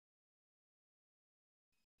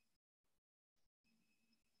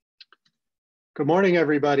Good morning,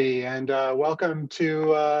 everybody, and welcome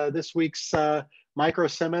to this week's micro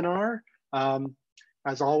seminar.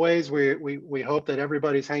 As always, we hope that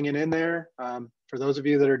everybody's hanging in there. For those of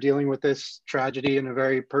you that are dealing with this tragedy in a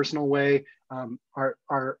very personal way,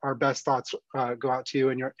 our best thoughts go out to you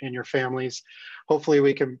and your families. Hopefully,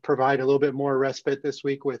 we can provide a little bit more respite this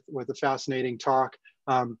week with a fascinating talk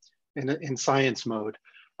in science mode.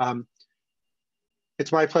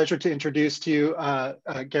 It's my pleasure to introduce to you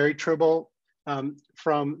Gary Trubl,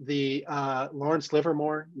 from the Lawrence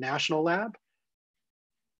Livermore National Lab.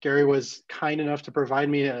 Gary was kind enough to provide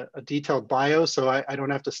me a detailed bio, so I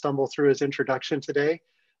don't have to stumble through his introduction today.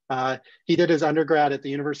 He did his undergrad at the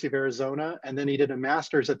University of Arizona, and then he did a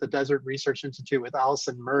master's at the Desert Research Institute with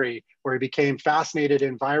Allison Murray, where he became fascinated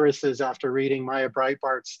in viruses after reading Maya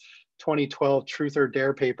Breitbart's 2012 Truth or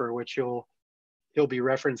Dare paper, which he'll be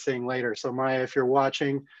referencing later. So Maya, if you're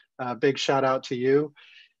watching, big shout out to you.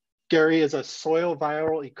 Gary is a soil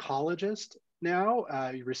viral ecologist now.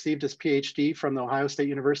 He received his PhD from the Ohio State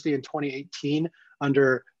University in 2018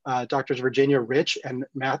 under Drs. Virginia Rich and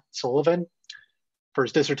Matt Sullivan. For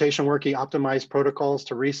his dissertation work, he optimized protocols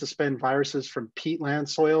to resuspend viruses from peatland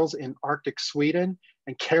soils in Arctic Sweden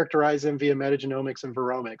and characterize them via metagenomics and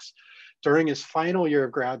viromics. During his final year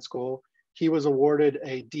of grad school, he was awarded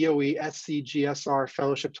a DOE SCGSR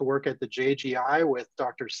fellowship to work at the JGI with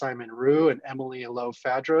Dr. Simon Rue and Emily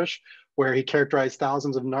Alo-Fadrosh, where he characterized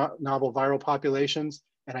thousands of novel viral populations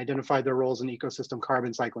and identified their roles in ecosystem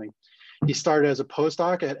carbon cycling. He started as a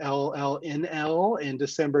postdoc at LLNL in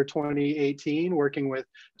December 2018, working with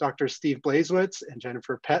Dr. Steve Blazewicz and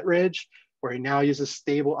Jennifer Petridge, where he now uses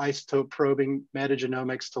stable isotope probing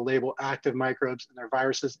metagenomics to label active microbes and their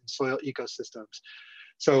viruses in soil ecosystems.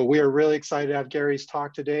 So we are really excited to have Gary's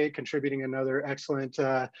talk today, contributing another excellent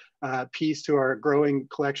piece to our growing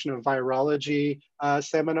collection of virology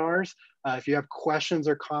seminars. If you have questions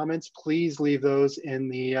or comments, please leave those in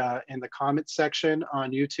the comments section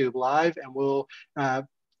on YouTube Live, and we'll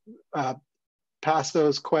pass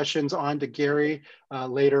those questions on to Gary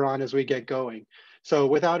later on as we get going. So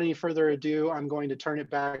without any further ado, I'm going to turn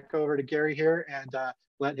it back over to Gary here and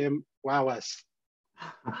let him wow us.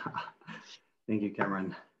 Thank you,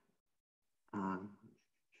 Cameron. Let's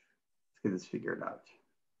get this figured out.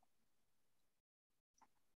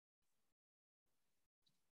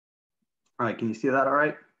 All right, can you see that all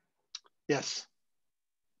right? Yes.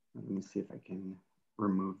 Let me see if I can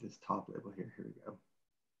remove this top label here. Here we go.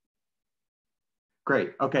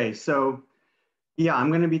 Great, okay, so yeah,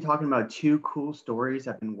 I'm gonna be talking about two cool stories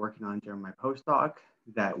I've been working on during my postdoc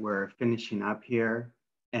that we're finishing up here.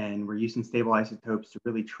 And we're using stable isotopes to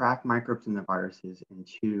really track microbes and the viruses in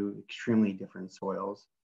two extremely different soils.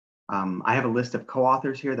 I have a list of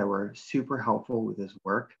co-authors here that were super helpful with this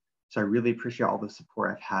work. So I really appreciate all the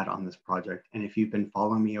support I've had on this project. And if you've been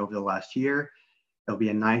following me over the last year, it'll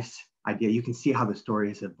be a nice idea. You can see how the story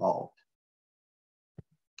has evolved.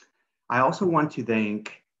 I also want to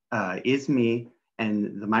thank ISME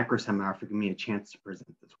and the micro seminar for giving me a chance to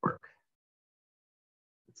present this work.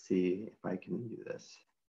 Let's see if I can do this.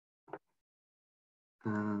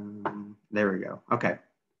 There we go. Okay.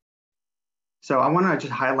 So I want to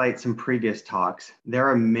just highlight some previous talks. There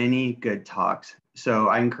are many good talks. So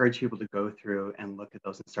I encourage people to go through and look at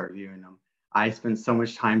those and start viewing them. I spent so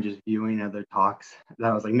much time just viewing other talks that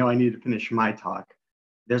I was like, no, I need to finish my talk.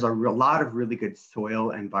 There's a lot of really good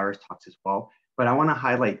soil and virus talks as well, but I want to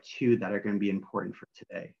highlight two that are going to be important for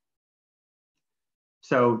today.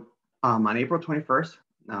 So on April 21st,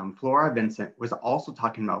 Flora Vincent was also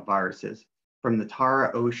talking about viruses from the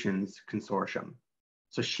Tara Oceans Consortium.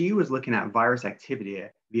 So she was looking at virus activity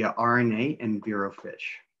via RNA and virocell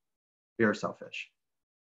fish.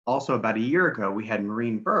 Also about a year ago, we had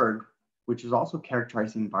Maureen Berg, which is also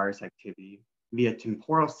characterizing virus activity via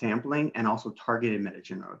temporal sampling and also targeted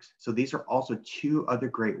metagenomics. So these are also two other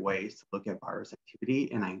great ways to look at virus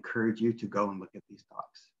activity, and I encourage you to go and look at these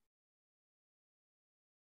talks.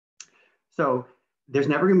 So there's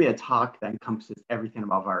never going to be a talk that encompasses everything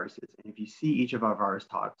about viruses. And if you see each of our virus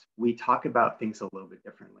talks, we talk about things a little bit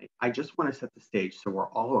differently. I just want to set the stage so we're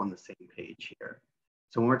all on the same page here.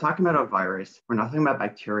 So when we're talking about a virus, we're not talking about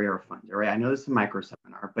bacteria or fungi, right? I know this is a micro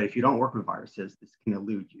seminar, but if you don't work with viruses, this can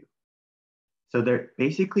elude you. So they're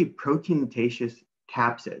basically proteinaceous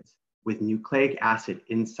capsids with nucleic acid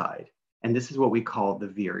inside. And this is what we call the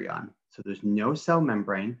virion. So there's no cell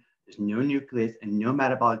membrane, there's no nucleus and no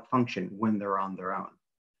metabolic function when they're on their own.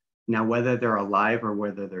 Now, whether they're alive or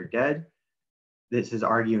whether they're dead, this is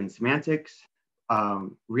arguing semantics.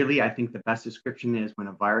 Really, I think the best description is when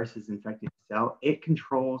a virus is infecting a cell, it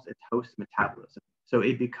controls its host metabolism. So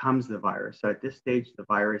it becomes the virus. So at this stage, the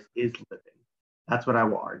virus is living. That's what I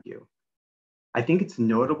will argue. I think it's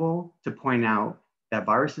notable to point out that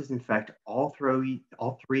viruses infect all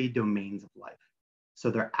three domains of life. So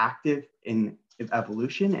they're active in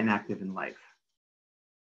evolution and active in life.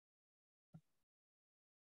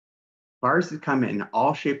 Viruses come in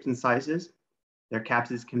all shapes and sizes. Their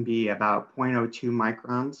capsids can be about 0.02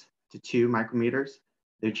 microns to 2 micrometers.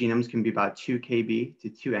 Their genomes can be about 2 kb to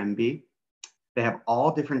 2 MB. They have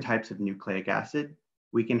all different types of nucleic acid.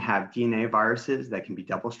 We can have DNA viruses that can be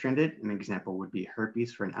double-stranded. An example would be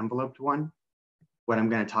herpes for an enveloped one. What I'm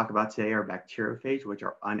going to talk about today are bacteriophage, which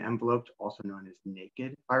are unenveloped, also known as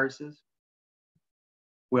naked viruses.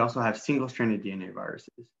 We also have single-stranded DNA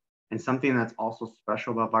viruses. And something that's also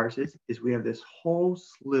special about viruses is we have this whole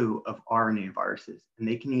slew of RNA viruses, and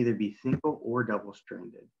they can either be single or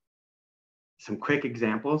double-stranded. Some quick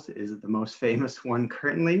examples is the most famous one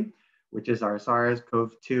currently, which is our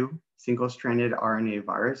SARS-CoV-2 single-stranded RNA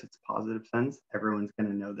virus. It's positive sense. Everyone's going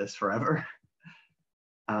to know this forever.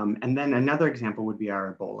 And then another example would be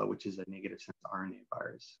our Ebola, which is a negative sense RNA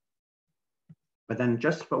virus. But then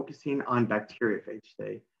just focusing on bacteriophage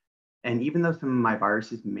today, and even though some of my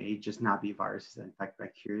viruses may just not be viruses that infect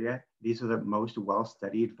bacteria, these are the most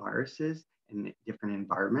well-studied viruses in different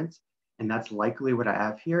environments. And that's likely what I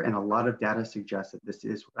have here. And a lot of data suggests that this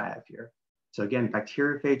is what I have here. So again,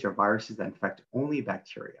 bacteriophage are viruses that infect only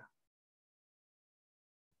bacteria.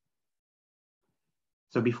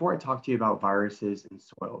 So before I talk to you about viruses and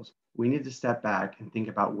soils, we need to step back and think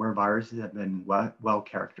about where viruses have been well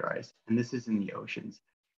characterized. And this is in the oceans.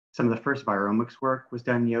 Some of the first viromics work was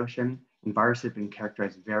done in the ocean, and viruses have been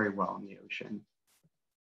characterized very well in the ocean.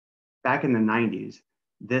 Back in the 90s,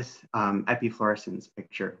 this epifluorescence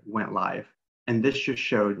picture went live. And this just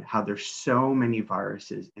showed how there's so many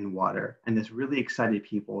viruses in water. And this really excited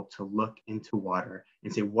people to look into water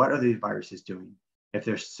and say, what are these viruses doing? If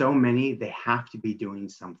there's so many, they have to be doing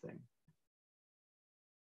something.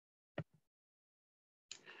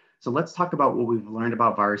 So let's talk about what we've learned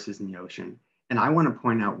about viruses in the ocean. And I want to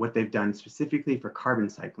point out what they've done specifically for carbon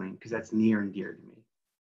cycling, because that's near and dear to me.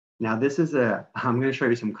 Now, this is I'm going to show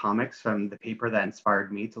you some comics from the paper that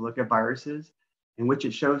inspired me to look at viruses, in which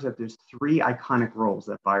it shows that there's 3 iconic roles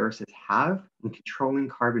that viruses have in controlling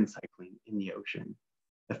carbon cycling in the ocean.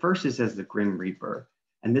 The first is as the Grim Reaper,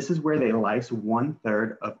 and this is where they lyse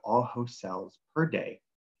 1/3 of all host cells per day.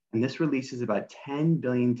 And this releases about 10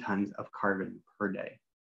 billion tons of carbon per day.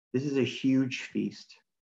 This is a huge feast.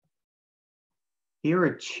 Here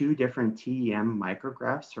are 2 different TEM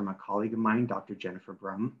micrographs from a colleague of mine, Dr. Jennifer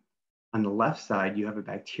Brum. On the left side, you have a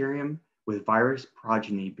bacterium with virus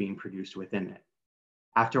progeny being produced within it.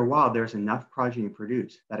 After a while, there's enough progeny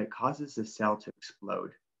produced that it causes the cell to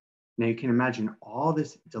explode. Now you can imagine all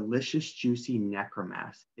this delicious, juicy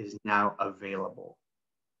necromass is now available.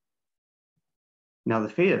 Now the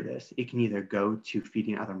fate of this, it can either go to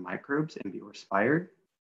feeding other microbes and be respired,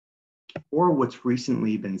 or what's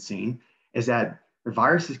recently been seen is that the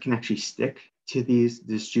viruses can actually stick to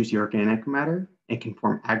this juicy organic matter and can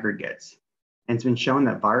form aggregates. And it's been shown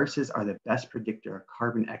that viruses are the best predictor of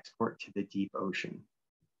carbon export to the deep ocean.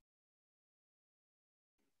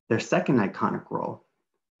 Their second iconic role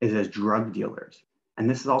is as drug dealers. And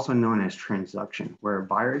this is also known as transduction, where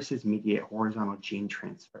viruses mediate horizontal gene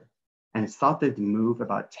transfer. And it's thought that they move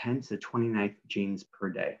about 10 to 29 genes per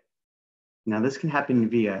day. Now, this can happen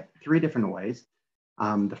via 3 different ways.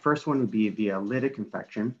 The first one would be via lytic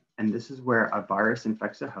infection. And this is where a virus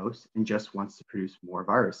infects a host and just wants to produce more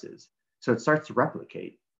viruses. So it starts to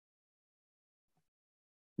replicate.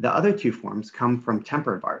 The other 2 forms come from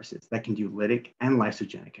tempered viruses that can do lytic and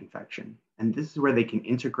lysogenic infection. And this is where they can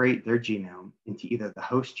integrate their genome into either the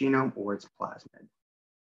host genome or its plasmid.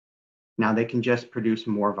 Now they can just produce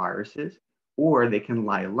more viruses, or they can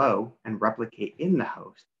lie low and replicate in the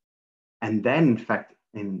host and then infect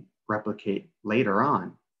and replicate later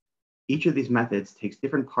on. Each of these methods takes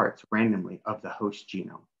different parts randomly of the host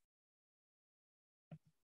genome.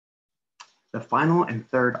 The final and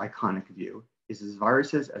third iconic view is as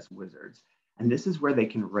viruses as wizards. And this is where they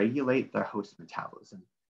can regulate their host metabolism.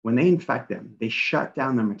 When they infect them, they shut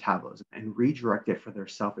down their metabolism and redirect it for their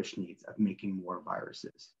selfish needs of making more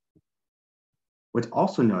viruses. What's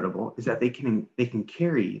also notable is that they can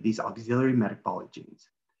carry these auxiliary metabolic genes.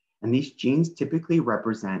 And these genes typically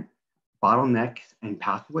represent bottlenecks and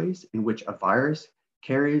pathways in which a virus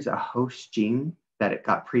carries a host gene that it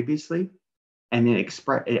got previously, and then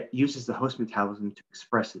it uses the host metabolism to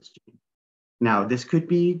express this gene. Now, this could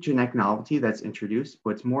be genetic novelty that's introduced,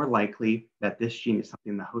 but it's more likely that this gene is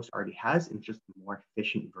something the host already has and just a more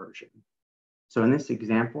efficient version. So in this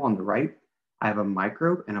example on the right, I have a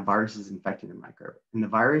microbe and a virus is infecting the microbe, and the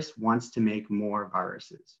virus wants to make more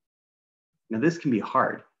viruses. Now this can be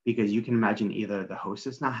hard because you can imagine either the host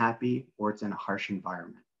is not happy or it's in a harsh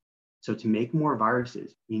environment. So to make more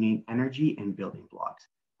viruses, you need energy and building blocks,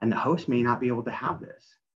 and the host may not be able to have this.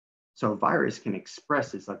 So a virus can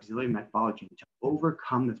express its auxiliary methodology to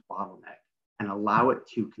overcome this bottleneck and allow it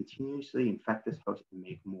to continuously infect this host and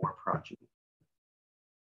make more progeny.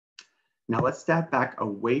 Now let's step back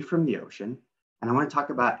away from the ocean, and I want to talk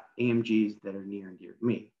about AMGs that are near and dear to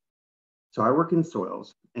me. So I work in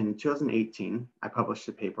soils, and in 2018, I published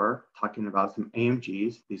a paper talking about some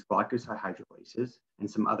AMGs, these glycoside hydrolases, and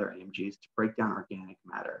some other AMGs to break down organic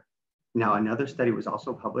matter. Now, another study was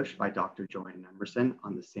also published by Dr. Joanne Emerson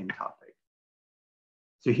on the same topic.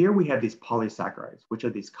 So here we have these polysaccharides, which are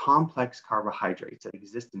these complex carbohydrates that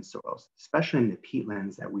exist in soils, especially in the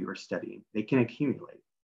peatlands that we were studying. They can accumulate.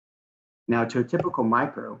 Now, to a typical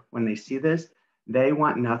microbe, when they see this, they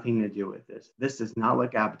want nothing to do with this. This does not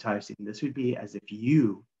look appetizing. This would be as if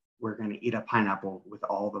you were going to eat a pineapple with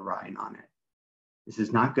all the rind on it. This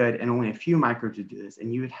is not good, and only a few microbes would do this,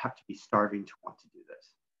 and you would have to be starving to want to do this.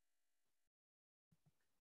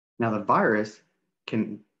 Now, the virus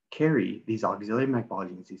can carry these auxiliary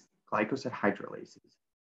metabologens, these glycoside hydrolases,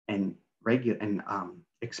 and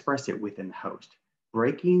express it within the host,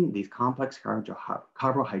 breaking these complex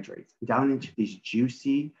carbohydrates down into these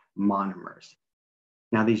juicy monomers.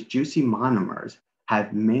 Now, these juicy monomers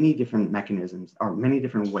have many different mechanisms or many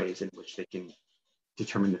different ways in which they can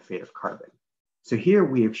determine the fate of carbon. So here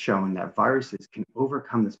we have shown that viruses can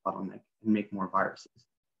overcome this bottleneck and make more viruses.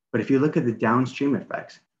 But if you look at the downstream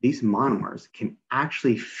effects, these monomers can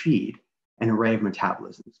actually feed an array of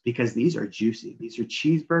metabolisms because these are juicy. These are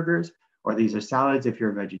cheeseburgers, or these are salads if you're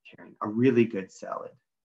a vegetarian, a really good salad.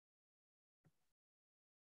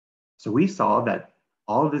 So we saw that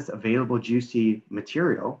all of this available juicy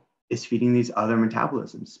material is feeding these other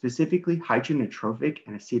metabolisms, specifically hydroneutrophic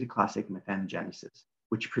and acetylclassic methanogenesis,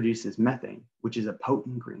 which produces methane, which is a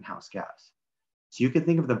potent greenhouse gas. So you can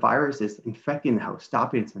think of the virus as infecting the host,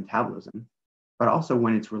 stopping its metabolism, but also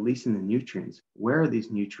when it's releasing the nutrients, where are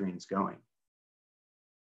these nutrients going?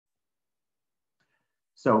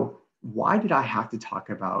 So why did I have to talk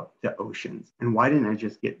about the oceans? And why didn't I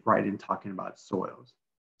just get right in talking about soils?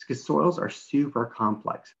 It's because soils are super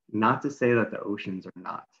complex, not to say that the oceans are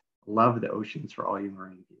not. Love the oceans for all you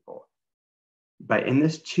marine people. But in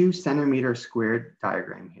this 2 centimeter squared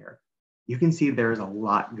diagram here, you can see there's a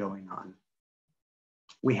lot going on.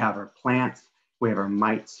 We have our plants, we have our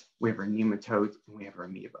mites, we have our nematodes, and we have our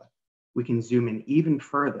amoeba. We can zoom in even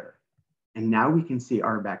further, and now we can see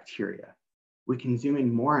our bacteria. We can zoom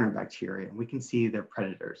in more on our bacteria, and we can see their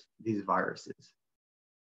predators, these viruses.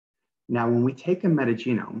 Now, when we take a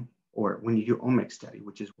metagenome, or when you do omics study,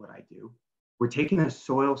 which is what I do, we're taking a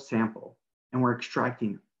soil sample, and we're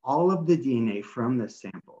extracting all of the DNA from the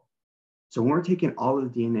sample. So when we're taking all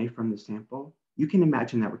of the DNA from the sample, you can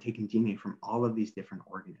imagine that we're taking DNA from all of these different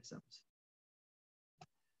organisms.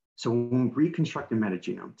 So when we reconstruct a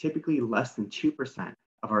metagenome, typically less than 2%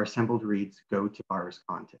 of our assembled reads go to virus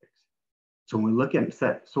context. So when we look at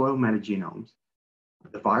soil metagenomes,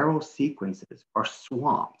 the viral sequences are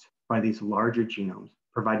swamped by these larger genomes,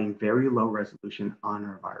 providing very low resolution on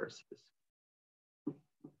our viruses.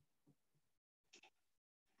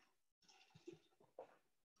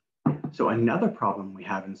 So another problem we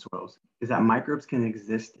have in soils is that microbes can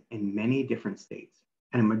exist in many different states,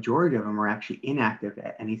 and a majority of them are actually inactive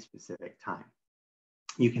at any specific time.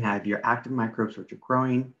 You can have your active microbes which are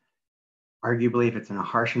growing. Arguably, if it's in a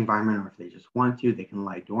harsh environment or if they just want to, they can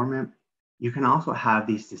lie dormant. You can also have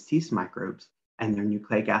these deceased microbes and their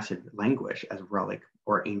nucleic acid languish as relic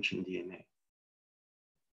or ancient DNA.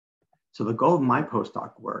 So the goal of my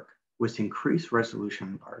postdoc work was to increase resolution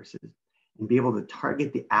in viruses and be able to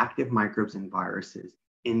target the active microbes and viruses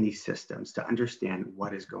in these systems to understand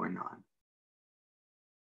what is going on.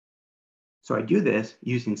 So I do this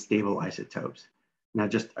using stable isotopes. Now,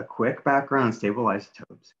 just a quick background on stable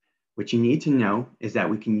isotopes. What you need to know is that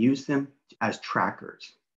we can use them as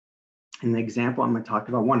trackers. And the example I'm going to talk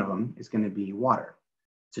about, one of them is going to be water.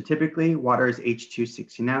 So typically water is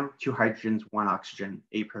H260, 2 hydrogens, 1 oxygen,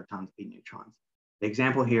 8 protons, 8 neutrons. The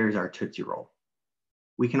example here is our Tootsie Roll.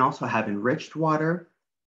 We can also have enriched water,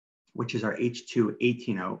 which is our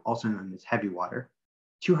H218O, also known as heavy water,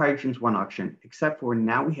 2 hydrogens, 1 oxygen, except for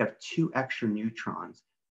now we have 2 extra neutrons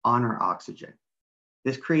on our oxygen.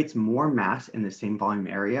 This creates more mass in the same volume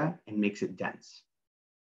area and makes it dense.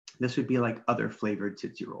 This would be like other flavored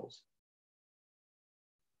Tootsie Rolls.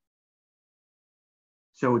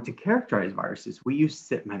 So to characterize viruses, we use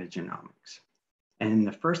CYP metagenomics. And in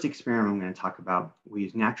the first experiment I'm going to talk about, we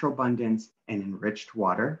use natural abundance and enriched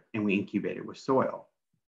water, and we incubate it with soil.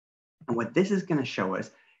 And what this is going to show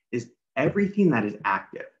us is everything that is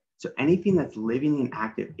active. So anything that's living and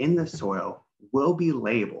active in the soil will be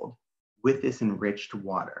labeled with this enriched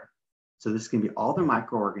water. So this can be all the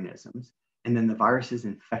microorganisms, and then the viruses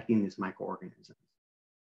infecting these microorganisms.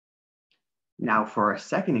 Now for our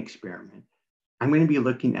second experiment, I'm going to be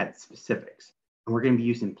looking at specifics. And we're going to be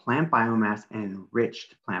using plant biomass and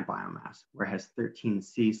enriched plant biomass, where it has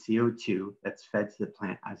 13C CO2 that's fed to the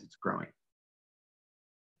plant as it's growing.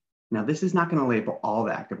 Now, this is not going to label all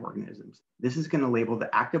the active organisms. This is going to label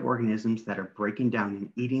the active organisms that are breaking down and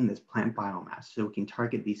eating this plant biomass, so we can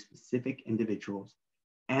target these specific individuals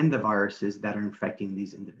and the viruses that are infecting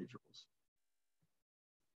these individuals.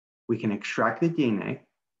 We can extract the DNA,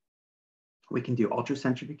 we can do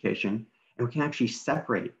ultracentrifugation, and we can actually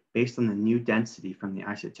separate based on the new density from the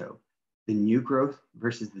isotope, the new growth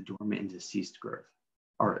versus the dormant and deceased growth,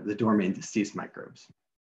 or the dormant and deceased microbes.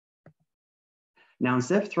 Now,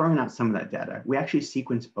 instead of throwing out some of that data, we actually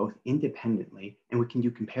sequence both independently, and we can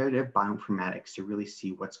do comparative bioinformatics to really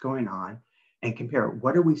see what's going on and compare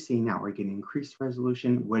what are we seeing now? We're getting increased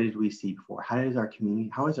resolution. What did we see before? How is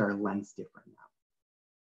our lens different now?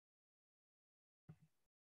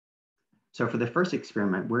 So for the first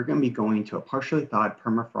experiment, we're going to be going to a partially thawed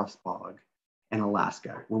permafrost bog in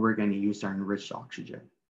Alaska, where we're going to use our enriched oxygen.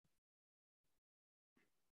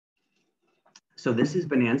 So this is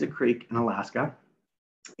Bonanza Creek in Alaska.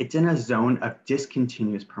 It's in a zone of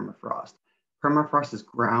discontinuous permafrost. Permafrost is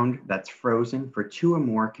ground that's frozen for 2 or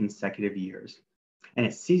more consecutive years, and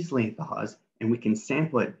it seasonally thaws, and we can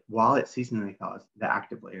sample it while it seasonally thaws, the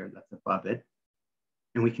active layer that's above it,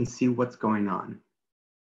 and we can see what's going on.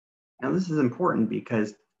 Now, this is important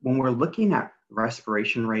because when we're looking at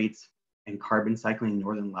respiration rates and carbon cycling in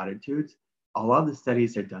northern latitudes, a lot of the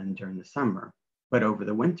studies are done during the summer. But over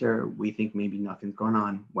the winter, we think maybe nothing's going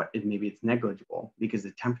on. Maybe it's negligible because the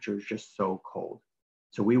temperature is just so cold.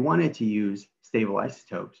 So we wanted to use stable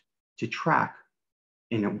isotopes to track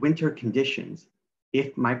in winter conditions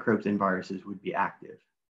if microbes and viruses would be active.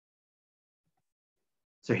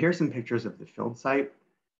 So here's some pictures of the field site.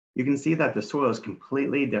 You can see that the soil is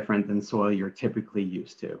completely different than soil you're typically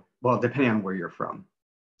used to. Well, depending on where you're from.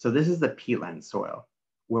 So this is the peatland soil,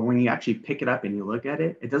 where when you actually pick it up and you look at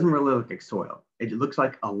it, it doesn't really look like soil. It looks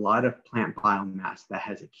like a lot of plant biomass that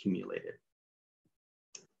has accumulated.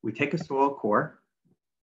 We take a soil core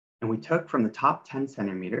and we took from the top 10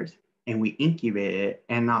 centimeters and we incubated it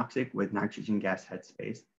anoxic with nitrogen gas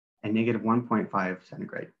headspace at negative 1.5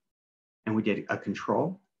 centigrade. And we did a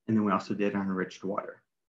control, and then we also did enriched water.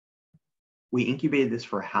 We incubated this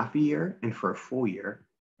for half a year and for a full year,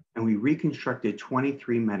 and we reconstructed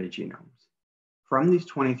 23 metagenomes. From these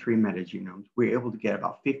 23 metagenomes, we were able to get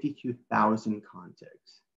about 52,000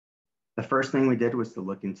 contigs. The first thing we did was to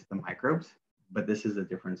look into the microbes, but this is a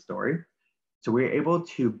different story. So we were able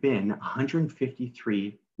to bin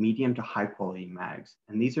 153 medium to high quality mags,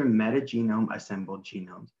 and these are metagenome assembled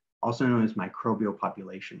genomes, also known as microbial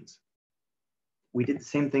populations. We did the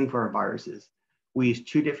same thing for our viruses. We used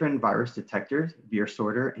 2 different virus detectors,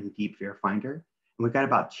 VirSorter and Deep VirFinder, and we got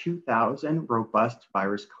about 2,000 robust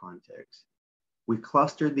virus contigs. We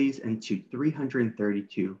clustered these into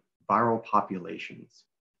 332 viral populations.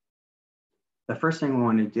 The first thing we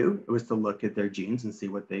wanted to do was to look at their genes and see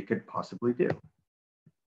what they could possibly do.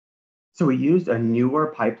 So we used a newer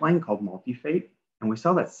pipeline called Multifate, and we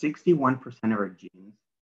saw that 61% of our genes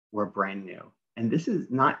were brand new. And this is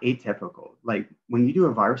not atypical. Like when you do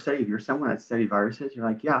a virus study, if you're someone that studies viruses, you're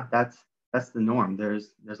like, yeah, that's the norm.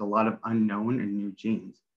 There's a lot of unknown and new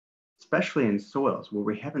genes, especially in soils where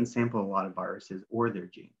we haven't sampled a lot of viruses or their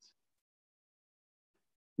genes.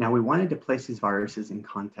 Now we wanted to place these viruses in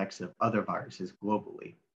context of other viruses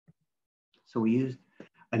globally. So we used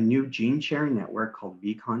a new gene sharing network called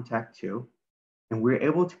vContact2, and we were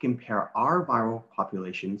able to compare our viral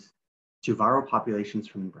populations to viral populations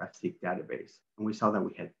from the BreathSeq database. And we saw that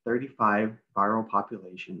we had 35 viral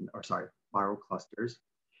viral clusters,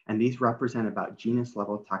 and these represent about genus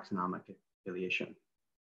level taxonomic affiliation.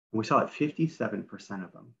 And we saw that 57%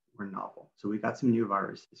 of them were novel. So we got some new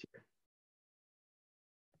viruses here.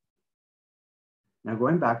 Now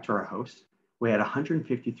going back to our host, we had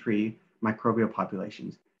 153 microbial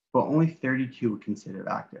populations, but only 32 were considered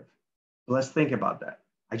active. But let's think about that.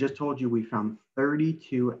 I just told you we found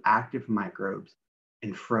 32 active microbes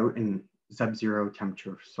in sub-zero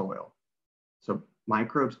temperature soil. So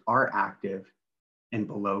microbes are active and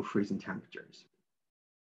below freezing temperatures.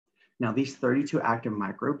 Now these 32 active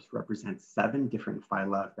microbes represent 7 different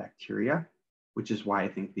phyla of bacteria which is why I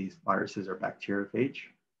think these viruses are bacteriophage.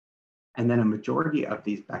 And then a majority of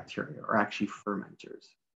these bacteria are actually fermenters.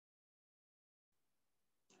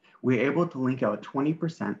 We're able to link out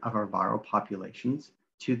 20% of our viral populations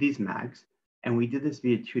to these MAGs, and we did this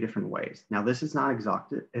via two different ways. Now, this is not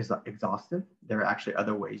exhaustive. There are actually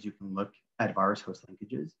other ways you can look at virus host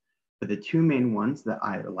linkages, but the two main ones that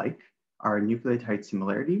I like are nucleotide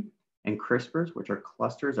similarity and CRISPRs, which are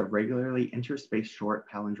clusters of regularly interspaced short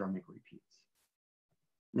palindromic repeats.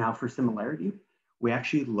 Now, for similarity, we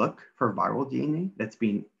actually look for viral DNA that's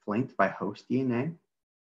being flanked by host DNA.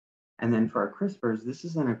 And then for our CRISPRs, this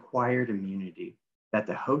is an acquired immunity that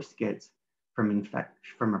the host gets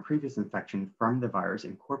from a previous infection from the virus,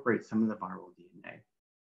 incorporates some of the viral DNA.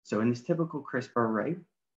 So in this typical CRISPR array,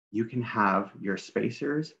 you can have your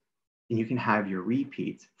spacers and you can have your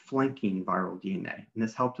repeats flanking viral DNA. And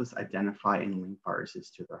this helps us identify and link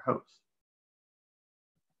viruses to their host.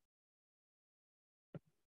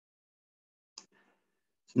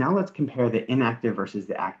 So now let's compare the inactive versus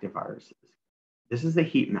the active viruses. This is a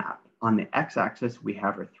heat map. On the x-axis, we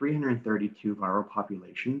have our 332 viral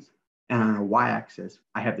populations. And on our y-axis,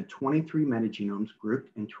 I have the 23 metagenomes grouped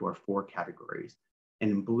into our 4 categories.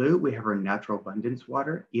 And in blue, we have our natural abundance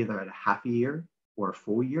water, either at a half a year or a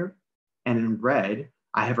full year. And in red,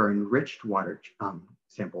 I have our enriched water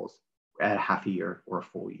samples at a half a year or a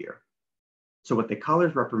full year. So what the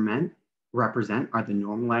colors represent are the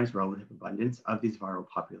normalized relative abundance of these viral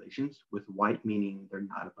populations, with white meaning they're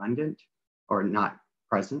not abundant or not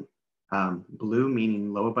present, blue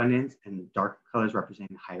meaning low abundance, and dark colors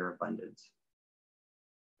representing higher abundance.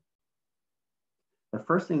 The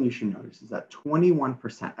first thing you should notice is that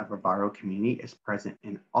 21% of our viral community is present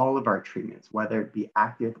in all of our treatments, whether it be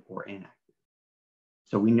active or inactive.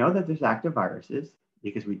 So we know that there's active viruses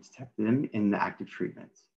because we detect them in the active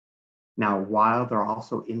treatments. Now, while they're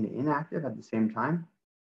also in the inactive at the same time,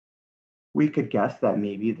 we could guess that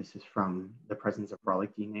maybe this is from the presence of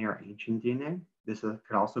relic DNA or ancient DNA. This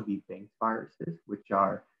could also be banked viruses, which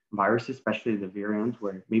are viruses, especially the virions,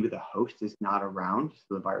 where maybe the host is not around,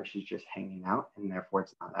 so the virus is just hanging out and therefore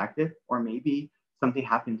it's not active. Or maybe something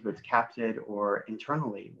happened to its capsid or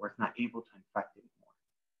internally where it's not able to infect anymore.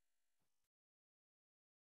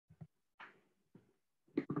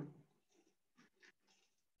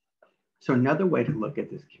 So another way to look at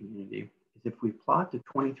this community is if we plot the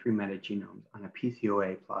 23 metagenomes on a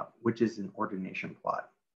PCOA plot, which is an ordination plot.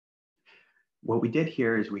 What we did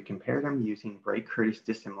here is we compared them using Bray-Curtis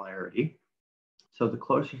dissimilarity. So the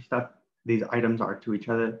closer stuff these items are to each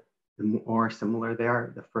other, the more similar they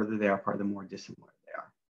are, the further they are apart, the more dissimilar they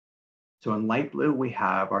are. So in light blue, we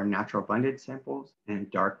have our natural abundance samples, and in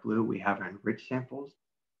dark blue, we have our enriched samples.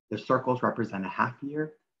 The circles represent a half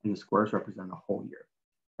year, and the squares represent a whole year.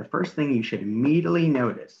 The first thing you should immediately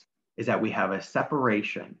notice is that we have a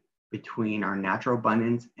separation between our natural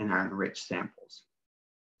abundance and our enriched samples.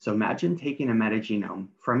 So imagine taking a metagenome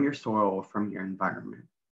from your soil or from your environment.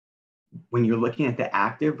 When you're looking at the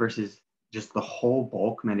active versus just the whole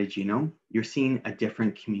bulk metagenome, you're seeing a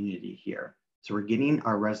different community here. So we're getting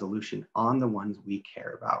our resolution on the ones we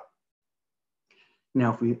care about.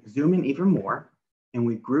 Now, if we zoom in even more and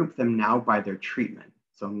we group them now by their treatment.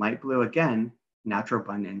 So in light blue, again, natural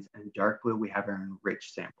abundance, and dark blue, we have our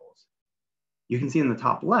enriched samples. You can see in the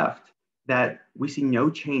top left that we see no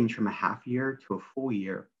change from a half year to a full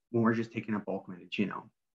year when we're just taking a bulk metagenome.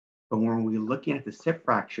 But when we're looking at the CIP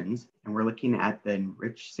fractions and we're looking at the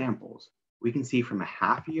enriched samples, we can see from a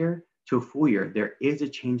half year to a full year, there is a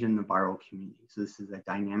change in the viral community. So this is a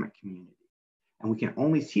dynamic community. And we can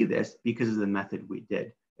only see this because of the method we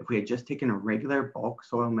did. If we had just taken a regular bulk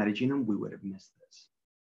soil metagenome, we would have missed this.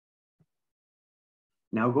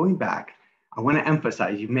 Now going back, I want to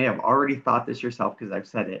emphasize, you may have already thought this yourself because I've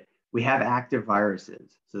said it, we have active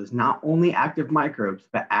viruses. So there's not only active microbes,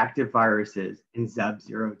 but active viruses in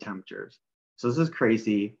sub-zero temperatures. So this is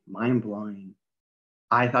crazy, mind-blowing.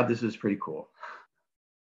 I thought this was pretty cool.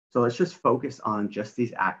 So let's just focus on just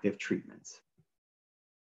these active treatments.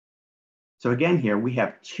 So again here, we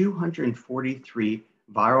have 243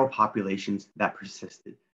 viral populations that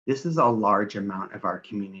persisted. This is a large amount of our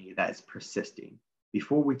community that is persisting.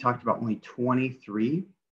 Before we talked about only 23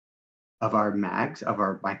 of our MAGs, of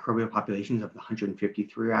our microbial populations of the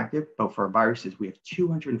 153 are active, but for our viruses, we have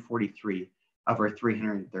 243 of our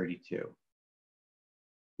 332.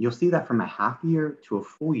 You'll see that from a half year to a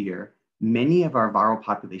full year, many of our viral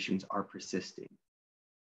populations are persisting.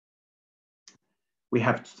 We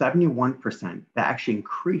have 71% that actually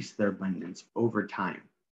increase their abundance over time.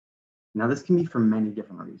 Now, this can be for many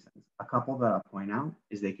different reasons. A couple that I'll point out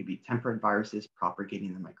is they could be temperate viruses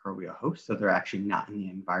propagating the microbial host, so they're actually not in the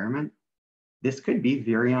environment. This could be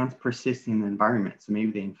virions persisting in the environment. So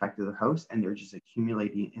maybe they infected their host and they're just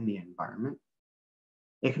accumulating in the environment.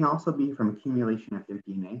 It can also be from accumulation of their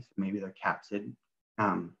DNA. So maybe their capsid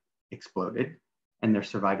exploded and they're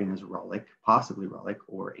surviving as relic, possibly relic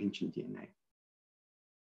or ancient DNA.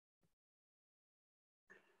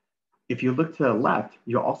 If you look to the left,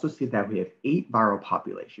 you'll also see that we have 8 viral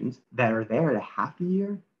populations that are there at a half a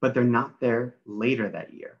year, but they're not there later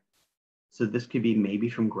that year. So this could be maybe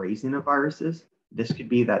from grazing of viruses. This could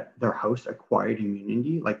be that their host acquired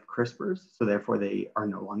immunity like CRISPRs, so therefore they are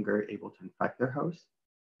no longer able to infect their host.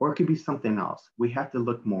 Or it could be something else. We have to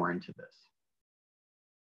look more into this.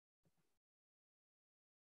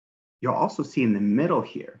 You'll also see in the middle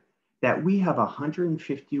here that we have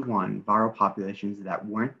 151 viral populations that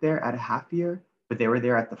weren't there at a half year, but they were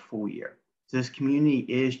there at the full year. So this community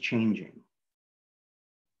is changing.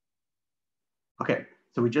 Okay,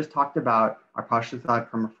 so we just talked about our partially thawed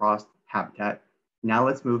permafrost habitat. Now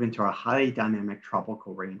let's move into our highly dynamic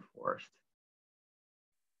tropical rainforest.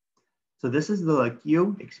 So this is the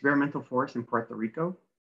Laquillo experimental forest in Puerto Rico.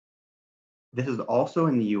 This is also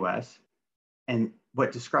in the US. And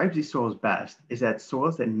what describes these soils best is that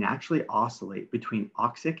soils that naturally oscillate between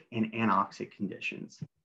oxic and anoxic conditions.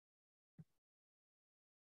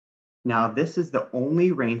 Now, this is the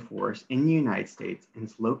only rainforest in the United States and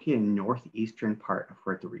it's located in the northeastern part of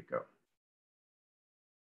Puerto Rico.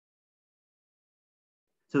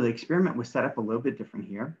 So the experiment was set up a little bit different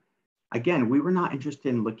here. Again, we were not interested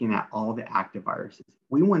in looking at all the active viruses.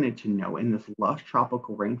 We wanted to know in this lush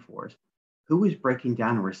tropical rainforest, who is breaking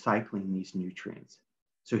down and recycling these nutrients.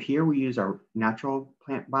 So here we use our natural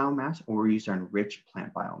plant biomass or we use our enriched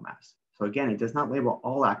plant biomass. So again, it does not label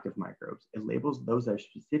all active microbes. It labels those that are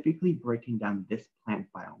specifically breaking down this plant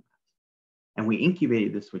biomass. And we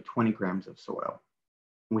incubated this with 20 grams of soil.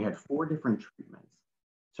 And we had 4 different treatments.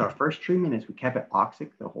 So our first treatment is we kept it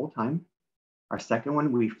oxic the whole time. Our second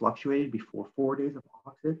one, we fluctuated before 4 days of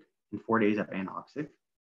oxic and 4 days of anoxic.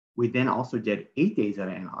 We then also did 8 days of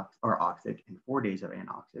oxic and 4 days of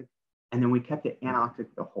anoxic. And then we kept it anoxic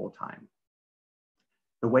the whole time.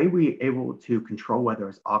 The way we were able to control whether it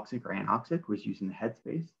was oxic or anoxic was using the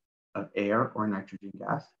headspace of air or nitrogen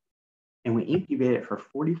gas. And we incubated it for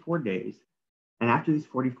 44 days. And after these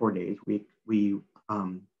 44 days, we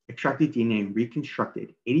extracted DNA and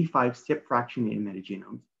reconstructed 85 SIP fractionated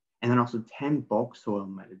metagenomes, and then also 10 bulk soil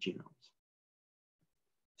metagenomes.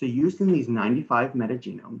 So using these 95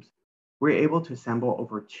 metagenomes, we're able to assemble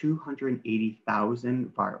over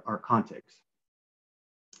 280,000 contigs.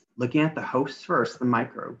 Looking at the hosts first, the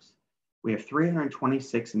microbes, we have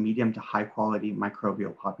 326 medium to high quality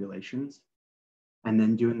microbial populations. And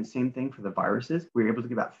then doing the same thing for the viruses, we were able to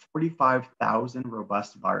get about 45,000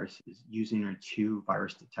 robust viruses using our 2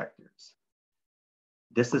 virus detectors.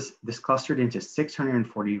 This clustered into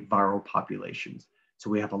 640 viral populations.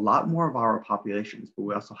 So we have a lot more viral populations, but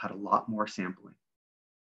we also had a lot more sampling.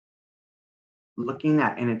 Looking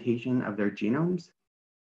at annotation of their genomes,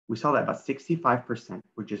 we saw that about 65%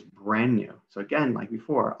 were just brand new. So again, like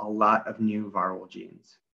before, a lot of new viral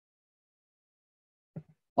genes.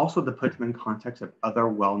 Also, to put them in context of other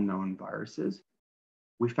well-known viruses,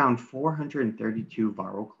 we found 432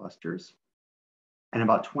 viral clusters, and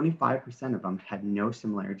about 25% of them had no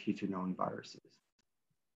similarity to known viruses.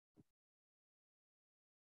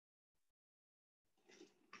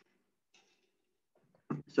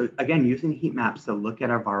 So again, using heat maps to look at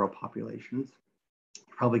our viral populations,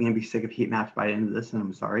 probably going to be sick of heat maps by the end of this, and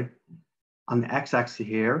I'm sorry. On the x-axis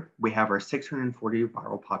here, we have our 640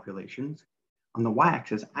 viral populations. On the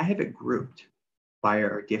y-axis, I have it grouped by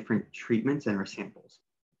our different treatments and our samples.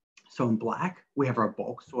 So in black, we have our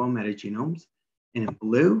bulk soil metagenomes, and in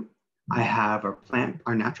blue, I have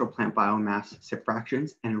our natural plant biomass SIP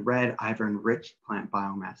fractions, and in red, I have our enriched plant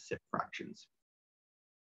biomass SIP fractions.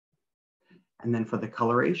 And then for the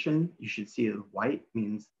coloration, you should see that white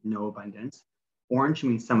means no abundance, orange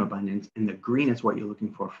means some abundance, and the green is what you're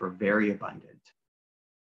looking for very abundant.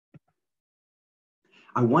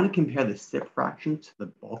 I want to compare the SIP fraction to the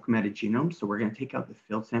bulk metagenome. So we're going to take out the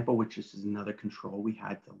field sample, which is another control we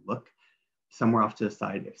had to look somewhere off to the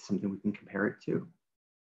side if something we can compare it to.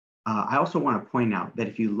 I also want to point out that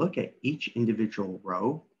if you look at each individual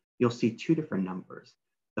row, you'll see 2 different numbers.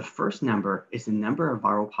 The first number is the number of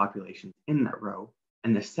viral populations in that row,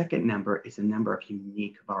 and the second number is the number of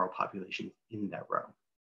unique viral populations in that row.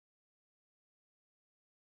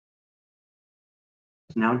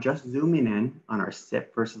 Now just zooming in on our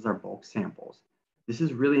SIP versus our bulk samples. This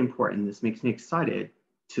is really important. This makes me excited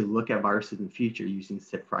to look at viruses in the future using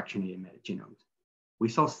SIP fractionated metagenomes. We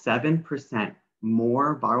saw 7%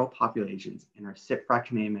 more viral populations in our CIP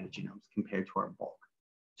fractionated metagenomes compared to our bulk.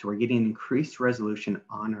 So we're getting increased resolution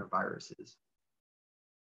on our viruses.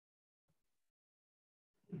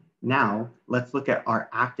 Now, let's look at our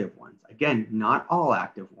active ones. Again, not all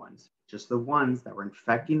active ones, just the ones that were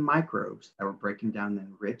infecting microbes that were breaking down the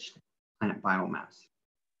enriched plant biomass.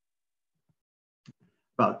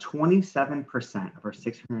 About 27% of our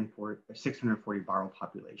 640 viral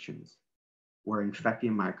populations were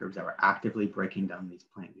infecting microbes that were actively breaking down these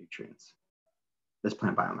plant nutrients, this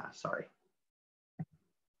plant biomass, sorry.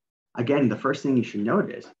 Again, the first thing you should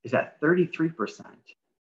notice is that 33%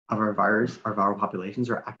 of our viral populations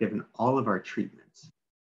are active in all of our treatments.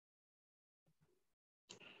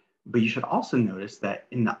 But you should also notice that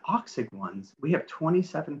in the oxic ones, we have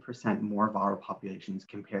 27% more viral populations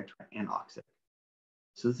compared to anoxic.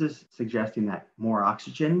 So this is suggesting that more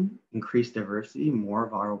oxygen, increased diversity, more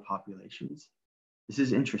viral populations. This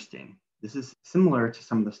is interesting. This is similar to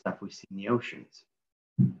some of the stuff we see in the oceans,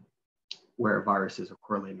 where viruses are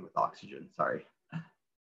correlating with oxygen, sorry.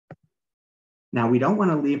 Now, we don't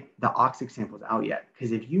want to leave the oxic samples out yet,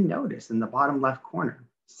 because if you notice in the bottom left corner,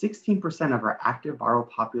 16% of our active viral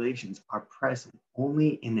populations are present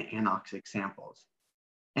only in the anoxic samples,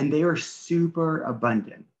 and they are super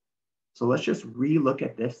abundant. So let's just re-look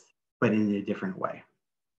at this, but in a different way.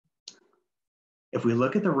 If we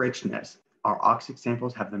look at the richness, our oxic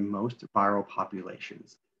samples have the most viral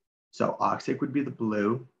populations. So oxic would be the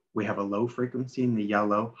blue, we have a low frequency in the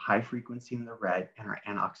yellow, high frequency in the red, and our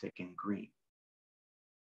anoxic in green.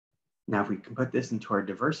 Now, if we can put this into our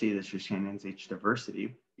diversity, this is Shannon's H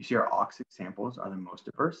diversity, you see our oxic samples are the most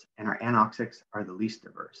diverse and our anoxics are the least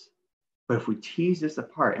diverse. But if we tease this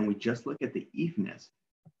apart and we just look at the evenness,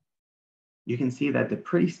 you can see that they're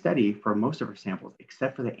pretty steady for most of our samples,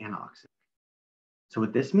 except for the anoxic. So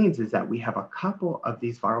what this means is that we have a couple of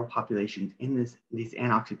these viral populations in these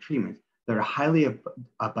anoxic treatments that are highly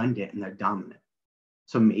abundant and they're dominant.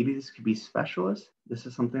 So maybe this could be specialist. This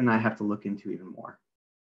is something I have to look into even more.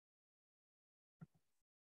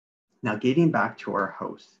 Now, getting back to our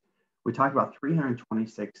hosts, we talked about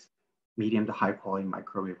 326 medium to high quality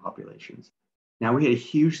microbial populations. Now, we had a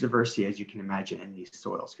huge diversity, as you can imagine, in these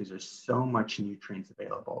soils because there's so much nutrients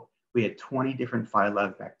available. We had 20 different phyla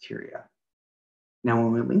of bacteria. Now,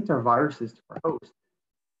 when we linked our viruses to our host,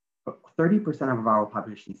 30% of our viral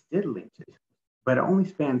populations did link to, but it only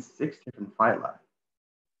spans 6 different phyla.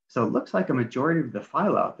 So it looks like a majority of the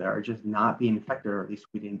phyla out there are just not being infected, or at least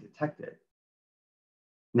we didn't detect it.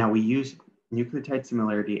 Now, we use nucleotide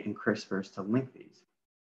similarity and CRISPRs to link these.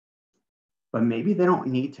 But maybe they don't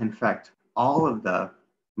need to infect all of the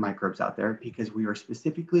microbes out there because we were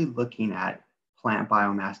specifically looking at plant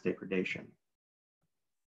biomass degradation.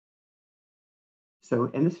 So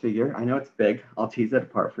in this figure, I know it's big, I'll tease it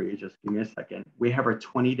apart for you, just give me a second. We have our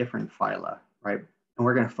 20 different phyla, right? And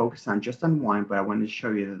we're gonna focus on just on one, but I wanted to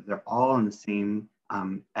show you that they're all on the same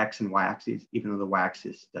X and Y axes, even though the Y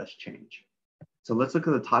axis does change. So let's look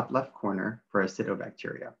at the top left corner for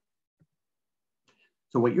acidobacteria.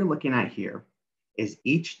 So what you're looking at here is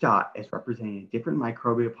each dot is representing a different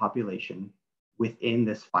microbial population within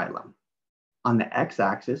this phylum. On the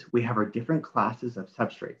X-axis, we have our different classes of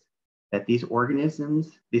substrates that these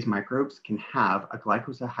organisms, these microbes, can have a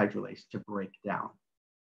glycosahydrolase to break down.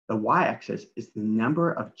 The Y-axis is the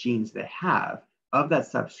number of genes they have of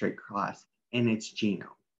that substrate class in its genome.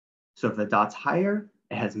 So if the dot's higher,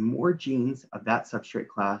 it has more genes of that substrate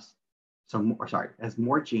class, it has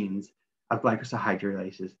more genes of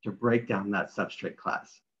glycosahydrolases to break down that substrate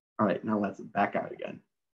class. All right, now let's back out again.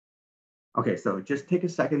 Okay, so just take a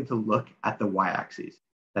second to look at the Y-axis,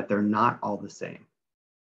 that they're not all the same.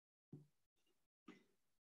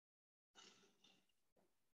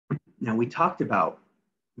 Now, we talked about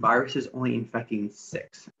viruses only infecting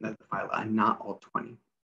 6 of the phyla and not all 20.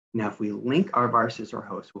 Now, if we link our viruses or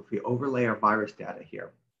hosts, if we overlay our virus data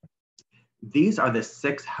here, these are the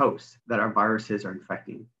 6 hosts that our viruses are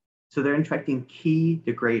infecting. So they're infecting key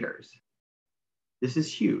degraders. This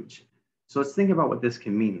is huge. So let's think about what this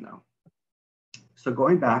can mean though. So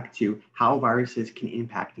going back to how viruses can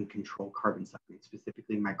impact and control carbon cycling,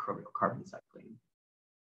 specifically microbial carbon cycling.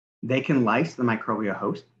 They can lyse the microbial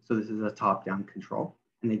host. So this is a top-down control,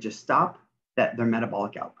 and they just stop their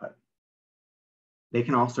metabolic output. They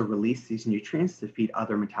can also release these nutrients to feed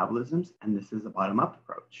other metabolisms, and this is a bottom-up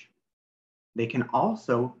approach. They can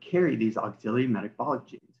also carry these auxiliary metabolic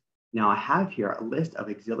genes. Now I have here a list of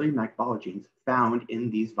auxiliary metabolic genes found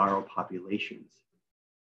in these viral populations.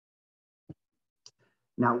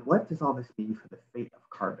 Now, what does all this mean for the fate of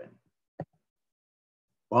carbon?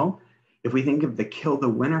 Well, if we think of the kill the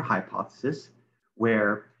winner hypothesis,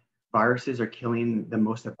 where Viruses are killing the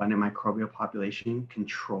most abundant microbial population,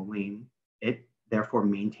 controlling it, therefore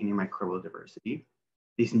maintaining microbial diversity.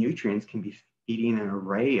 These nutrients can be feeding an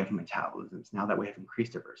array of metabolisms now that we have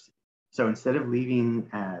increased diversity. So instead of leaving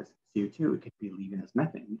as CO2, it could be leaving as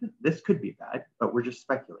methane. This could be bad, but we're just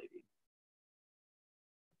speculating.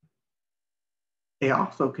 It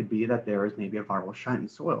also could be that there is maybe a viral shunt in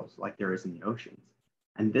soils like there is in the oceans.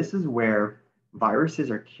 And this is where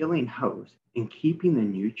viruses are killing hosts and keeping the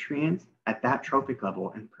nutrients at that trophic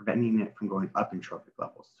level and preventing it from going up in trophic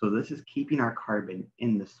levels. So this is keeping our carbon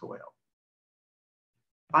in the soil.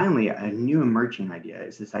 Finally, a new emerging idea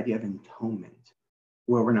is this idea of entombment,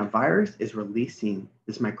 where when a virus is releasing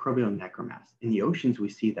this microbial necromass, in the oceans, we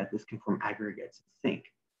see that this can form aggregates and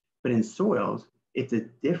sink. But in soils, it's a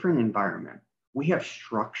different environment. We have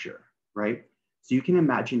structure, right? So you can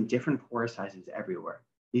imagine different pore sizes everywhere.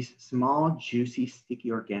 These small, juicy,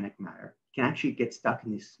 sticky organic matter can actually get stuck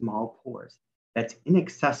in these small pores that's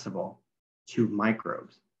inaccessible to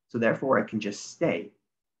microbes. So therefore, it can just stay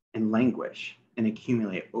and languish and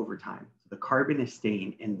accumulate over time. So the carbon is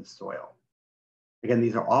staying in the soil. Again,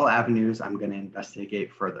 these are all avenues I'm going to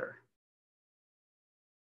investigate further.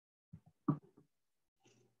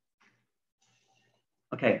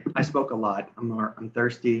 Okay, I spoke a lot. I'm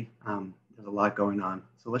thirsty. There's a lot going on.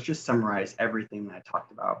 So let's just summarize everything that I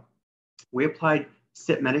talked about. We applied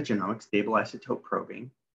SIP metagenomics, stable isotope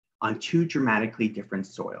probing, on two dramatically different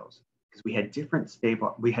soils because we had different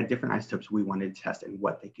isotopes we wanted to test and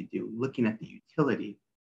what they could do, looking at the utility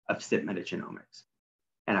of SIP metagenomics.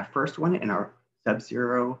 And our first one in our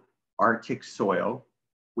sub-zero Arctic soil,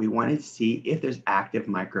 we wanted to see if there's active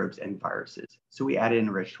microbes and viruses. So we added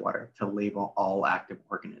enriched water to label all active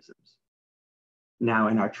organisms. Now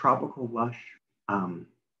in our tropical lush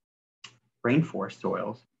rainforest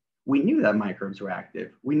soils, we knew that microbes were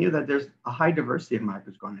active. We knew that there's a high diversity of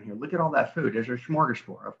microbes going on here. Look at all that food. There's a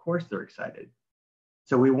smorgasbord. Of course they're excited.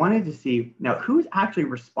 So we wanted to see, now who's actually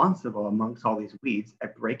responsible amongst all these weeds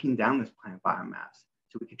at breaking down this plant biomass?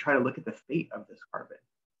 So we could try to look at the fate of this carbon.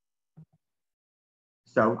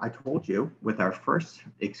 So I told you with our first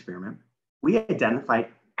experiment, we identified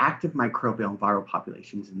active microbial and viral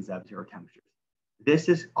populations in sub-zero temperatures. This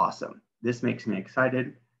is awesome. This makes me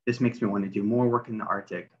excited. This makes me want to do more work in the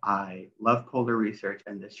Arctic. I love polar research,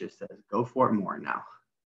 and this just says, go for it more now.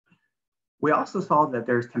 We also saw that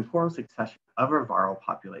there's temporal succession of our viral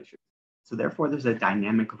populations. So therefore, there's a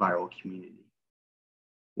dynamic viral community.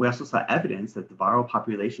 We also saw evidence that the viral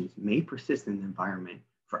populations may persist in the environment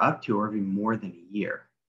for up to or even more than a year.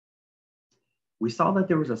 We saw that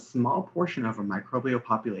there was a small portion of our microbial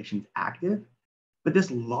populations active, but this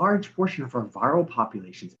large portion of our viral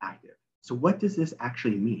populations active. So what does this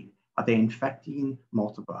actually mean? Are they infecting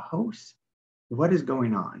multiple hosts? What is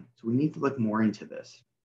going on? So we need to look more into this.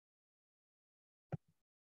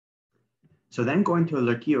 So then going to a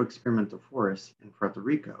Lurquillo experimental forest in Puerto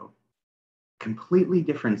Rico, completely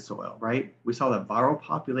different soil, right? We saw that viral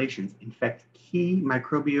populations infect key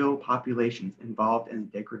microbial populations involved in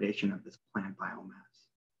the degradation of this plant biomass.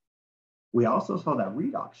 We also saw that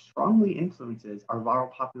redox strongly influences our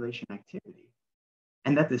viral population activity,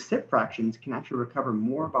 and that the SIP fractions can actually recover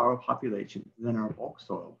more viral populations than our bulk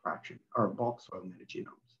soil fraction, or bulk soil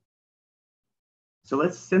metagenomes. So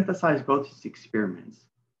let's synthesize both these experiments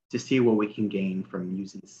to see what we can gain from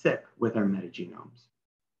using SIP with our metagenomes.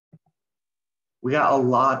 We got a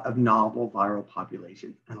lot of novel viral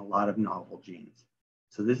populations and a lot of novel genes.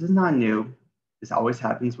 So this is not new. This always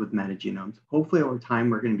happens with metagenomes. Hopefully over time,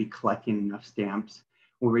 we're going to be collecting enough stamps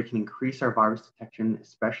where we can increase our virus detection,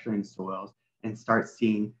 especially in soils, and start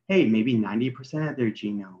seeing, hey, maybe 90% of their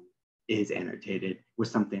genome is annotated with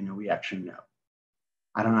something that we actually know.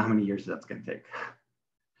 I don't know how many years that's going to take.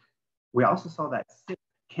 We also saw that SIP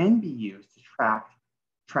can be used to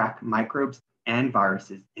track microbes and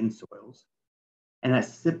viruses in soils, and that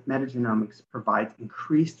SIP metagenomics provides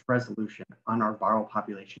increased resolution on our viral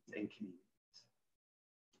populations and communities.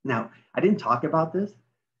 Now, I didn't talk about this,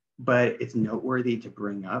 but it's noteworthy to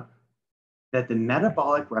bring up that the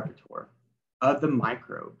metabolic repertoire of the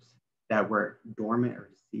microbes that were dormant or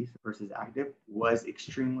deceased versus active was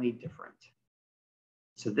extremely different.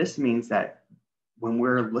 So this means that when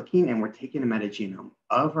we're looking and we're taking a metagenome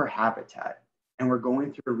of our habitat and we're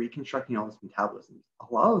going through reconstructing all those metabolisms,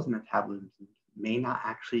 a lot of those metabolisms may not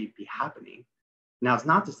actually be happening. Now, it's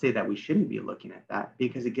not to say that we shouldn't be looking at that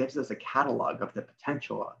because it gives us a catalog of the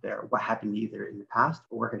potential out there, what happened either in the past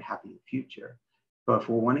or what could happen in the future. But if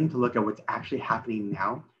we're wanting to look at what's actually happening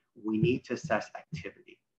now, we need to assess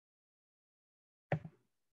activity.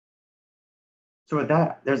 So with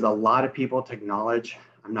that, there's a lot of people to acknowledge.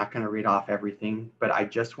 I'm not going to read off everything, but I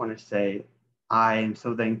just want to say I am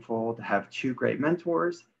so thankful to have two great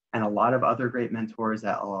mentors and a lot of other great mentors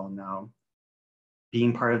that I'll know.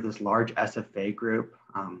 Being part of this large SFA group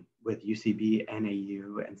with UCB,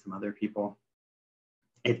 NAU, and some other people,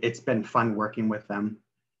 it's been fun working with them.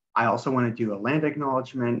 I also want to do a land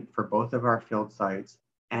acknowledgement for both of our field sites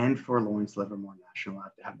and for Lawrence Livermore National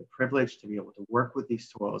Lab to have the privilege to be able to work with these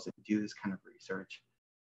soils and do this kind of research.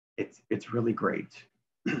 It's really great.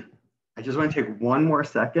 I just want to take one more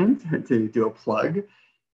second to do a plug.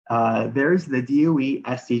 There's the DOE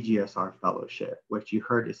SCGSR Fellowship, which you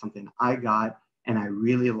heard is something I got, and I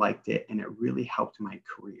really liked it, and it really helped my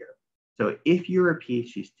career. So if you're a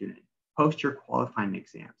PhD student, post your qualifying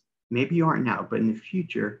exams. Maybe you aren't now, but in the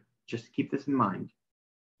future, just keep this in mind.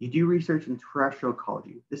 You do research in terrestrial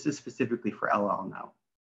ecology. This is specifically for LL now.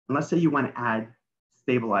 And let's say you want to add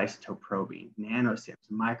stable isotope probing, nanosims,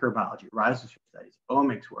 microbiology, rhizosphere studies,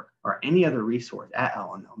 omics work, or any other resource at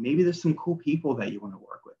LNO. Maybe there's some cool people that you want to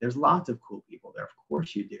work with. There's lots of cool people there. Of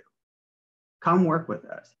course you do. Come work with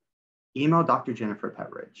us. Email Dr. Jennifer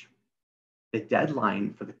Petridge. The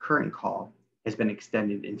deadline for the current call has been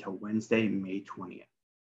extended until Wednesday, May 20th.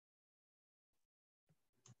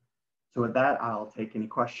 So with that, I'll take any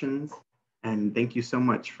questions. And thank you so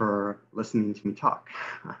much for listening to me talk.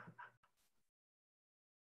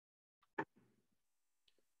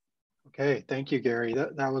 Okay, thank you, Gary.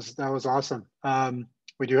 That was awesome.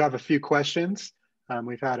 We do have a few questions.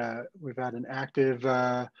 We've had an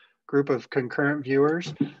active group of concurrent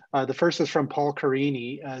viewers. The first is from Paul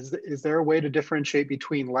Carini. Is there a way to differentiate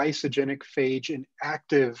between lysogenic phage in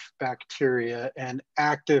active bacteria and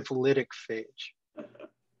active lytic phage?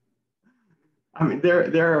 I mean,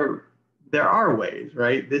 there are ways,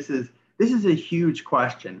 right? This is a huge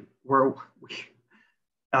question.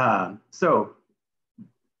 So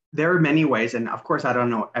there are many ways, and of course I don't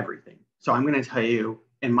know everything. So I'm going to tell you,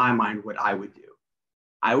 in my mind, what I would do.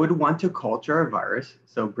 I would want to culture a virus.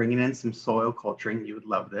 So bringing in some soil culturing, you would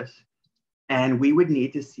love this. And we would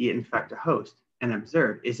need to see it infect a host and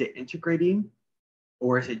observe, is it integrating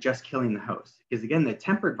or is it just killing the host? Because again, the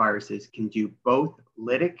tempered viruses can do both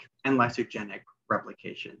lytic and lysogenic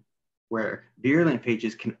replication, where virulent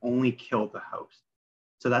phages can only kill the host.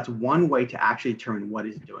 So that's one way to actually determine what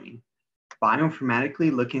it's doing.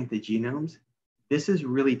 Bioinformatically looking at the genomes, this is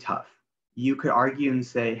really tough. You could argue and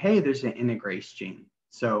say, hey, there's an integrase gene,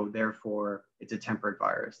 so therefore it's a tempered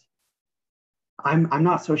virus. I'm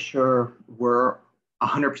not so sure we're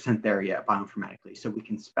 100% there yet bioinformatically, so we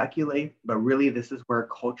can speculate, but really this is where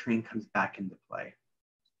culturing comes back into play.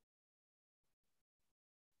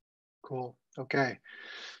 Cool, okay.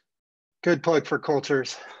 Good plug for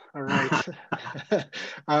cultures. All right.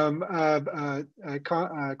 A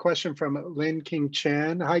question from Lin King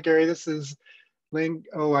Chen. Hi, Gary. This is Lin.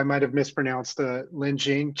 Oh, I might have mispronounced Lin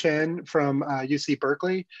Jing Chen from UC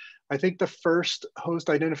Berkeley. I think the first host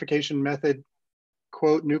identification method,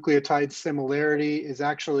 quote, nucleotide similarity, is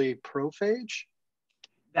actually prophage.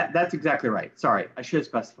 That's exactly right. Sorry, I should have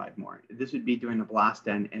specified more. This would be doing a blast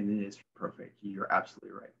end, and it is prophage. You're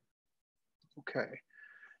absolutely right. Okay.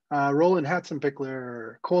 Roland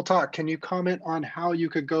Hatzenpickler, cool talk. Can you comment on how you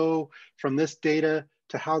could go from this data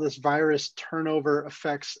to how this virus turnover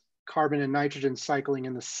affects carbon and nitrogen cycling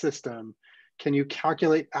in the system? Can you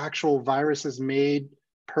calculate actual viruses made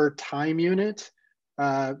per time unit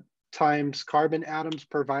times carbon atoms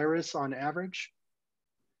per virus on average?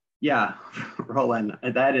 Yeah, Roland,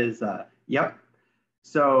 that is, yep.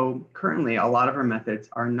 So currently, a lot of our methods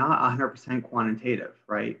are not 100% quantitative,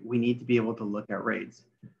 right? We need to be able to look at rates.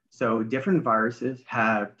 So different viruses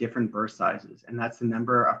have different burst sizes, and that's the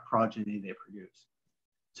number of progeny they produce.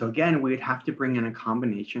 So again, we'd have to bring in a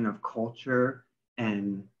combination of culture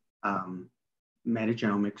and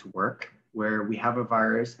metagenomics work, where we have a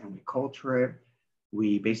virus and we culture it.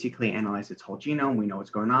 We basically analyze its whole genome. We know what's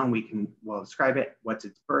going on. We can well describe it. What's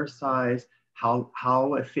its burst size?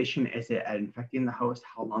 How efficient is it at infecting the host?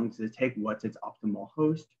 How long does it take? What's its optimal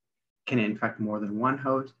host? Can it infect more than one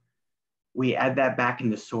host? We add that back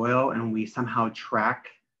into soil and we somehow track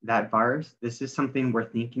that virus. This is something we're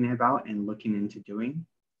thinking about and looking into doing.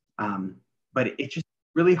 But it's just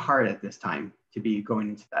really hard at this time to be going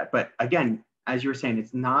into that. But again, as you were saying,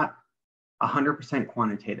 it's not 100%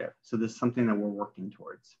 quantitative. So this is something that we're working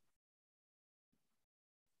towards.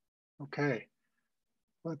 Okay.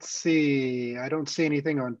 Let's see. I don't see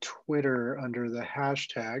anything on Twitter under the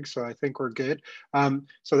hashtag, so I think we're good.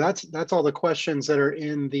 So that's all the questions that are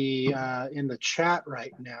in the chat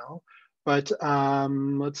right now. But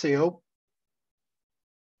let's see. Oh,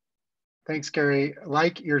 Thanks, Gary.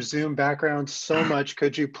 Like your Zoom background so much.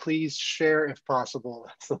 Could you please share if possible?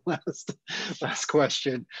 That's the last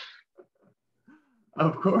question.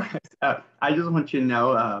 Of course. I just want you to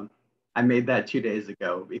know I made that 2 days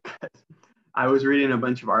ago because I was reading a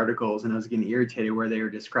bunch of articles and I was getting irritated where they were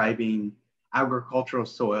describing agricultural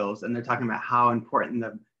soils and they're talking about how important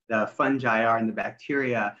the fungi are and the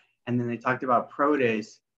bacteria. And then they talked about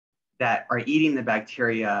protists that are eating the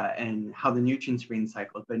bacteria and how the nutrients are being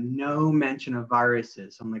cycled, but no mention of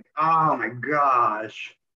viruses. So I'm like, oh my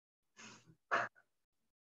gosh.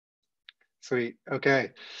 Sweet.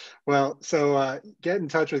 Okay. Well, so get in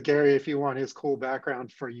touch with Gary if you want his cool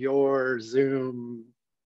background for your Zoom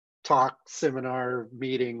talk, seminar,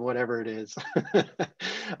 meeting, whatever it is.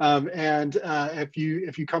 And if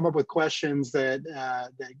you come up with questions that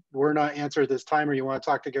were not answered this time, or you want to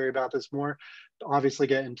talk to Gary about this more, obviously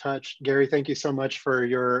get in touch. Gary, thank you so much for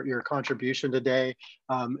your contribution today,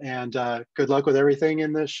 and good luck with everything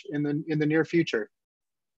in the near future.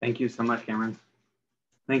 Thank you so much, Cameron.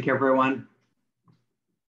 Thank you, everyone.